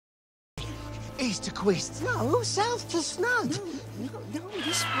east to quest. No, south to Snud. No,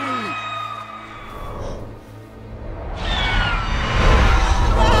 this way.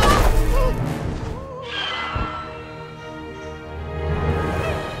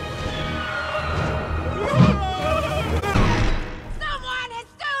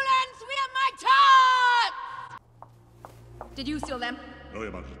 Did you steal them? No,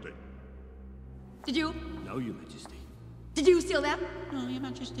 Your Majesty. Did you? No, Your Majesty. Did you steal them? No, Your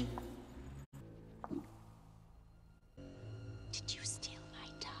Majesty. Did you steal my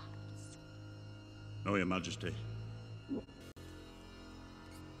tarts? No, Your Majesty.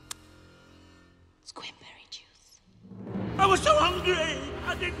 Squimberry juice. I was so hungry!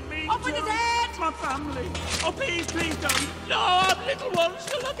 I didn't mean Off with his head! My family! Oh, please don't! No, I've little ones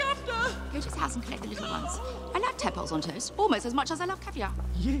to look after! Go to his house and collect the little ones. I love tadpoles on toast, almost as much as I love caviar.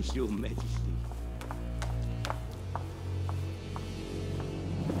 Yes, Your Majesty.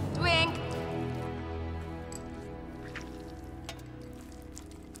 Twink!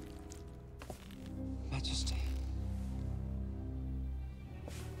 Majesty.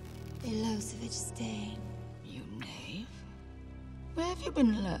 Milosevic Stain. You knave. Where have you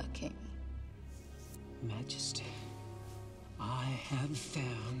been lurking? Majesty, I have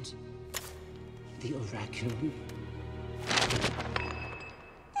found the oraculum.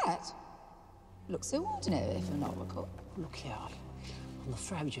 That looks so ordinary for an oracle. Look here, on the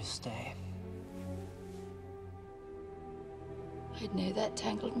Frabjous. I'd know that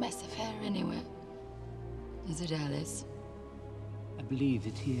tangled mess of hair anywhere. Is it Alice? I believe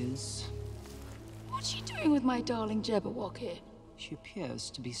it is. What's she doing with my darling Jabberwocky? She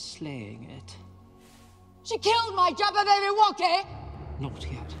appears to be slaying it. She killed my Jabberwocky! Not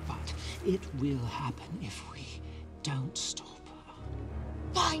yet, but it will happen if we don't stop her.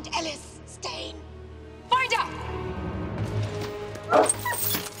 Find Alice Stain! Find her!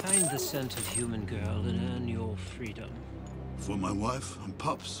 Find the scent of human girl and earn your freedom. For my wife and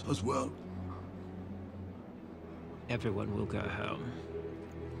pups as well. Everyone will go home.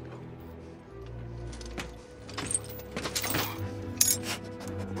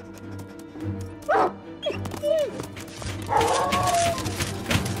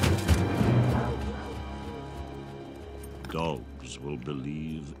 Dogs will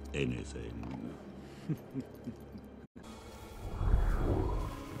believe anything.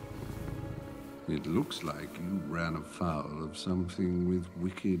 It looks like you ran afoul of something with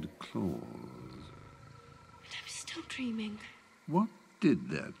wicked claws. I'm still dreaming. What did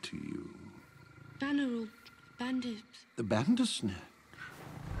that to you? Banner or bandit. The Bandersnatch?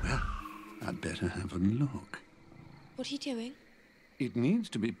 Well, I'd better have a look. What are you doing? It needs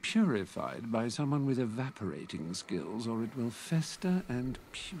to be purified by someone with evaporating skills, or it will fester and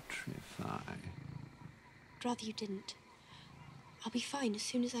putrefy. I'd rather you didn't. I'll be fine as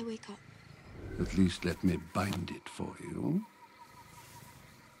soon as I wake up. At least let me bind it for you.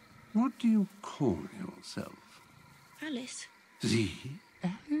 What do you call yourself? Alice, The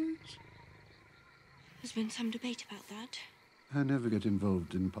Alice? there's been some debate about that. I never get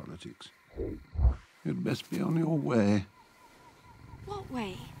involved in politics. You'd best be on your way. What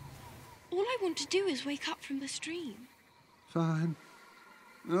way? All I want to do is wake up from the stream. Fine.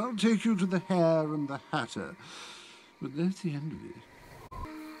 I'll take you to the Hare and the Hatter. But that's the end of it.